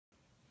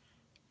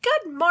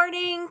Good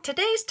morning.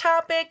 Today's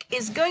topic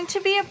is going to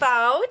be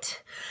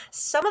about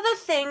some of the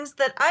things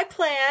that I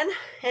plan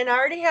and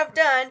already have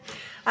done.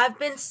 I've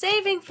been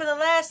saving for the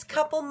last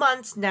couple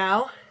months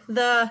now.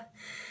 This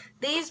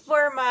is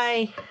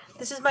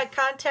my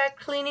contact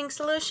cleaning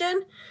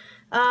solution.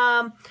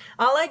 All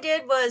I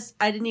did was,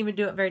 I didn't even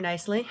do it very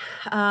nicely.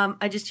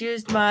 I just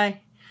used my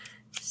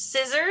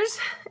scissors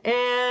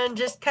and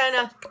just kind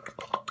of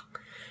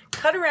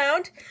cut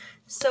around.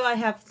 So I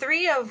have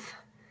three of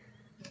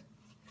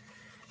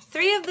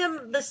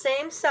them the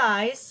same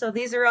size, so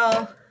these are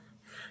all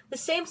the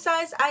same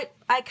size.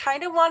 I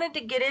kind of wanted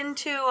to get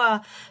into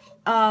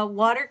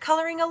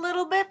watercoloring a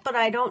little bit, but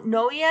I don't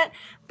know yet.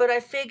 But I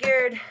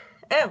figured,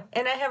 oh,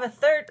 and I have a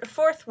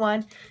fourth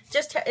one.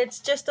 It's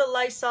just a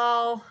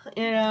Lysol,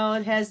 you know.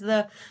 It has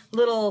the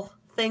little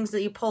things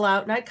that you pull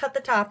out, and I cut the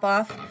top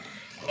off.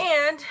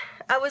 And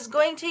I was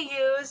going to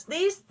use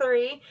these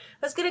three.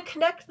 I was going to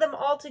connect them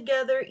all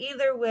together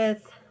either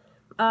with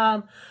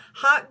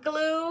hot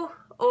glue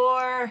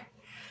or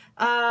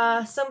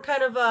some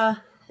kind of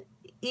a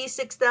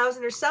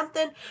E6000 or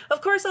something. Of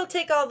course, I'll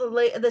take all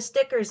the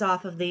stickers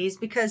off of these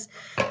because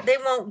they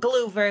won't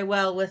glue very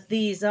well with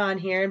these on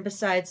here. And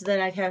besides, then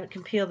I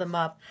can peel them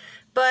up.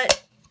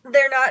 But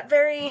they're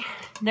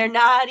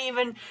not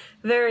even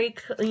very,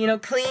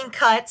 clean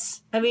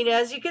cuts. I mean,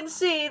 as you can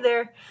see,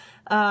 they're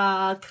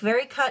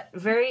cut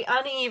very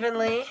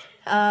unevenly.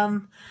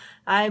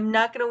 I'm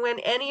not going to win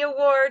any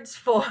awards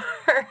for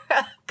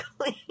a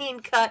clean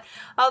cut,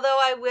 although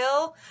I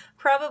will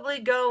probably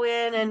go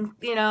in and,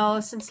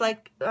 since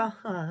that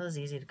was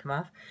easy to come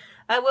off,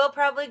 I will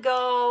probably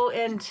go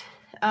and,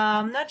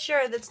 I'm not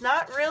sure, that's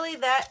not really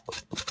that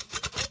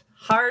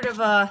hard of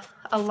a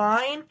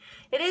line.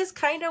 It is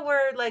kind of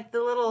where, like,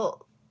 the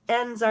little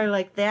ends are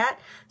like that,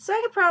 so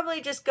I could probably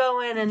just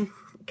go in and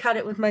cut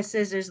it with my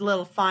scissors a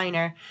little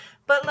finer,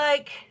 but,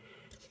 like,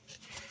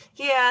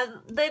 yeah,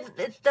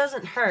 it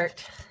doesn't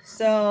hurt.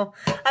 So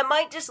I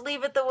might just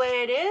leave it the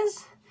way it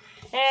is.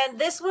 And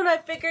this one I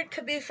figured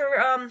could be for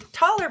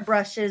taller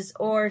brushes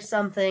or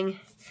something.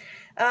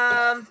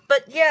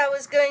 But yeah, I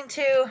was going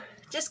to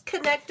just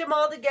connect them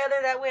all together.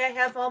 That way I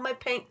have all my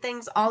paint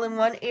things all in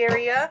one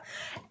area.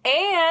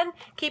 And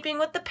keeping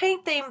with the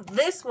paint theme,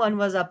 this one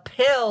was a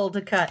pill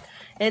to cut.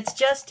 It's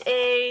just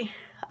a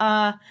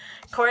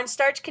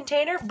cornstarch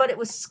container, but it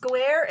was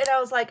square, and I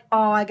was like,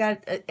 oh, I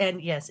got it.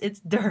 And yes, it's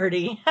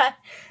dirty.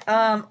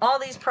 All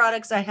these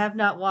products I have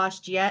not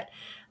washed yet.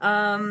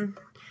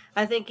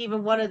 I think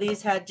even one of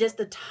these had just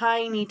a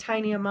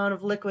tiny amount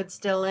of liquid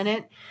still in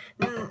it,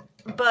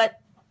 but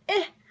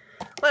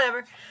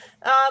whatever.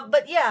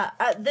 But yeah,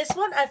 this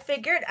one I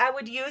figured I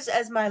would use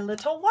as my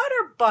little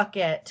water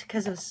bucket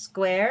because it was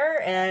square,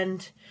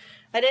 and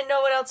I didn't know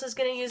what else I was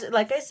going to use it.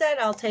 Like I said,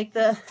 I'll take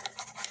the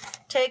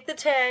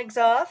tags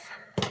off,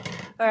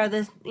 or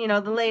the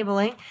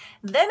labeling.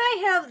 Then I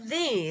have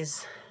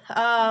these.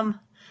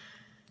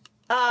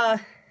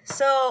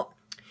 So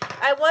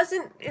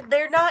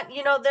they're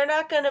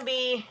not gonna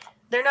be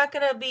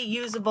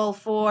usable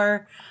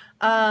for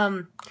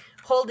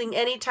holding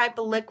any type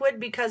of liquid,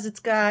 because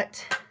it's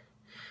got,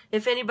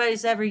 if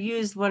anybody's ever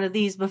used one of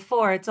these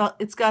before,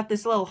 it's got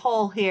this little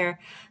hole here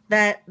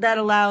that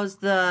allows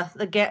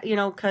the gas,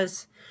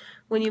 because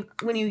when you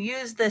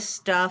use this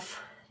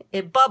stuff,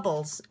 it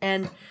bubbles,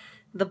 and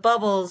the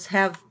bubbles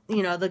have,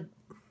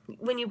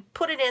 when you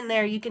put it in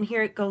there, you can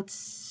hear it go,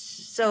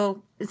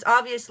 so it's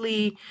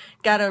obviously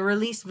got a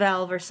release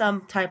valve or some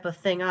type of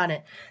thing on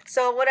it.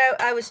 So what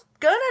I was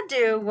gonna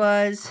do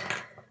was,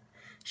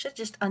 should have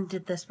just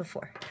undid this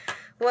before,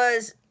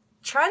 was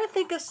try to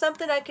think of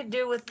something I could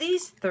do with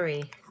these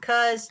three,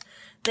 because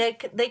they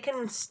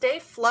can stay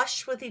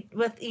flush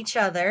with each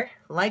other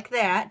like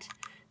that.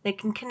 They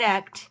can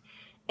connect.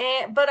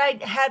 But I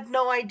had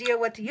no idea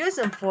what to use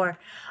them for.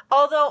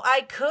 Although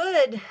I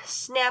could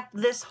snap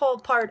this whole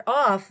part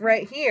off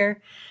right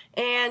here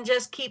and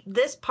just keep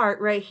this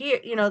part right here,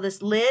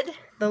 this lid,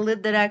 the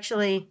lid that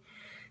actually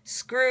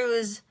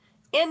screws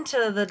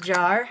into the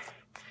jar.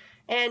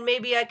 And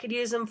maybe I could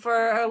use them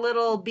for a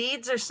little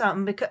beads or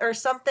something, or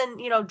something,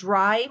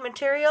 dry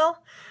material.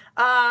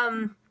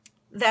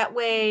 That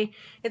way,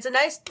 it's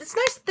nice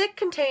thick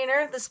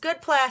container. This good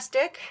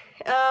plastic.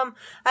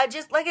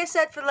 Like I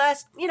said, for the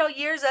last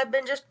years, I've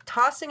been just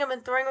tossing them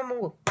and throwing them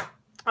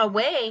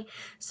away.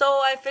 So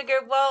I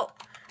figured, well,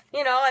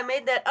 I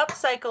made that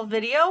upcycle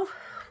video.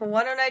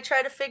 Why don't I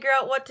try to figure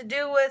out what to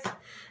do with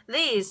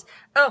these?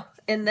 Oh,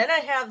 and then I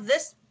have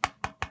this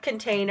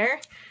container.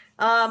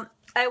 I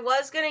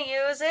was gonna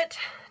use it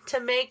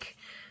to make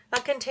a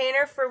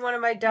container for one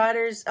of my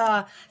daughter's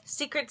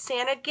Secret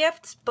Santa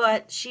gifts,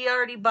 but she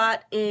already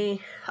bought a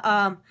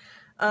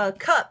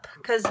cup,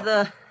 because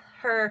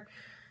her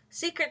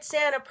Secret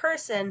Santa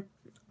person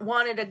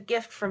wanted a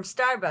gift from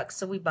Starbucks,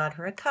 so we bought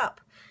her a cup.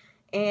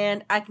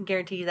 And I can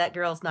guarantee you that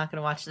girl's not going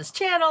to watch this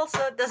channel,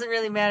 so it doesn't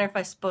really matter if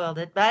I spoiled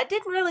it. But I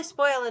didn't really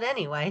spoil it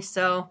anyway,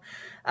 so.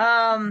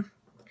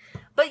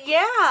 But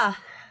yeah.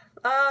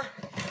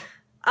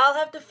 I'll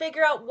have to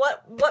figure out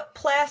what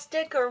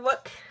plastic or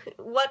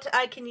what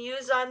I can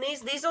use on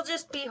these. These will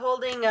just be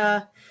holding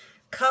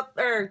cup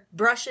or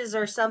brushes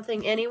or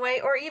something anyway,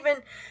 or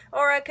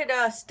I could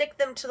stick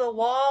them to the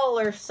wall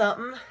or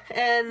something,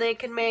 and they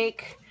can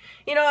make,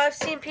 you know, I've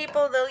seen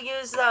people, they'll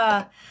use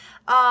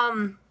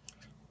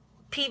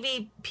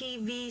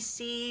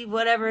PVC,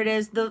 whatever it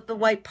is, the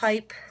white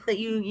pipe that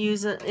you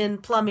use in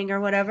plumbing or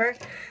whatever.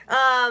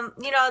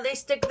 You know, they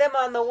stick them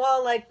on the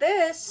wall like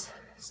this.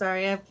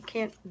 Sorry, I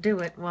can't do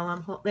it while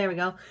I'm, there we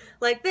go,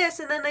 like this,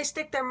 and then they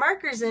stick their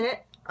markers in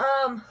it.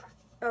 Oh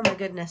my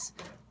goodness,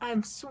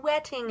 I'm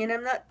sweating and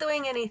I'm not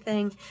doing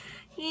anything.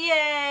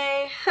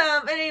 Yay!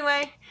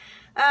 Anyway,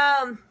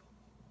 I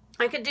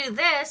could do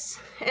this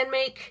and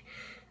make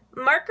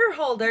marker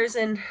holders,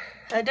 and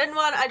I don't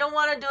want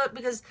to do it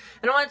because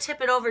I don't want to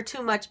tip it over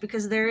too much,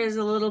 because there is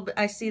a little bit,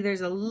 I see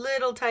there's a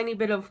little tiny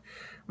bit of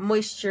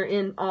moisture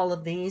in all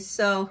of these.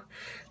 So,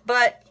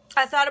 but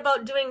I thought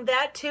about doing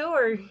that too,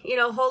 or you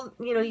know,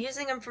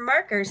 using them for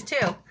markers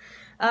too.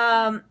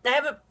 I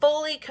haven't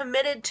fully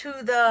committed to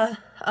the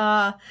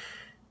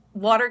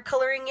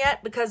watercoloring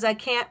yet because I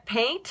can't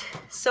paint,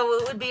 so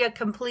it would be a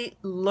complete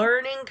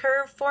learning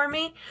curve for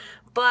me.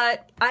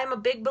 But I'm a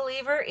big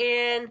believer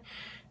in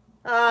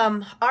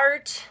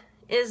art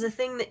is a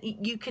thing that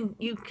you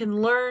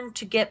can learn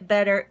to get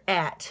better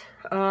at.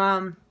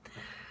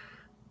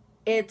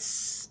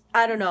 It's,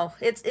 I don't know,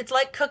 it's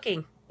like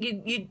cooking.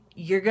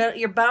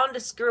 You're bound to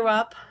screw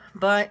up,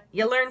 but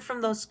you learn from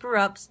those screw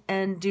ups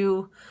and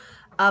do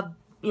a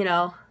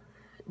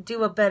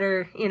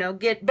better,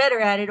 get better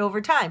at it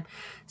over time.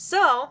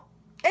 So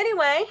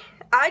anyway,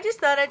 I just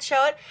thought I'd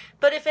show it.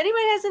 But if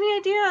anybody has any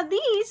idea on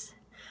these,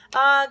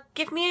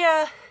 give me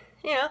a,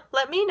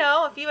 let me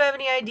know if you have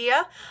any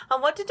idea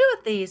on what to do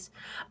with these.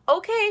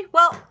 Okay,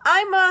 well,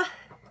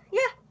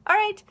 yeah, all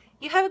right.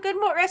 You have a good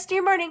rest of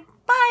your morning.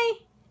 Bye.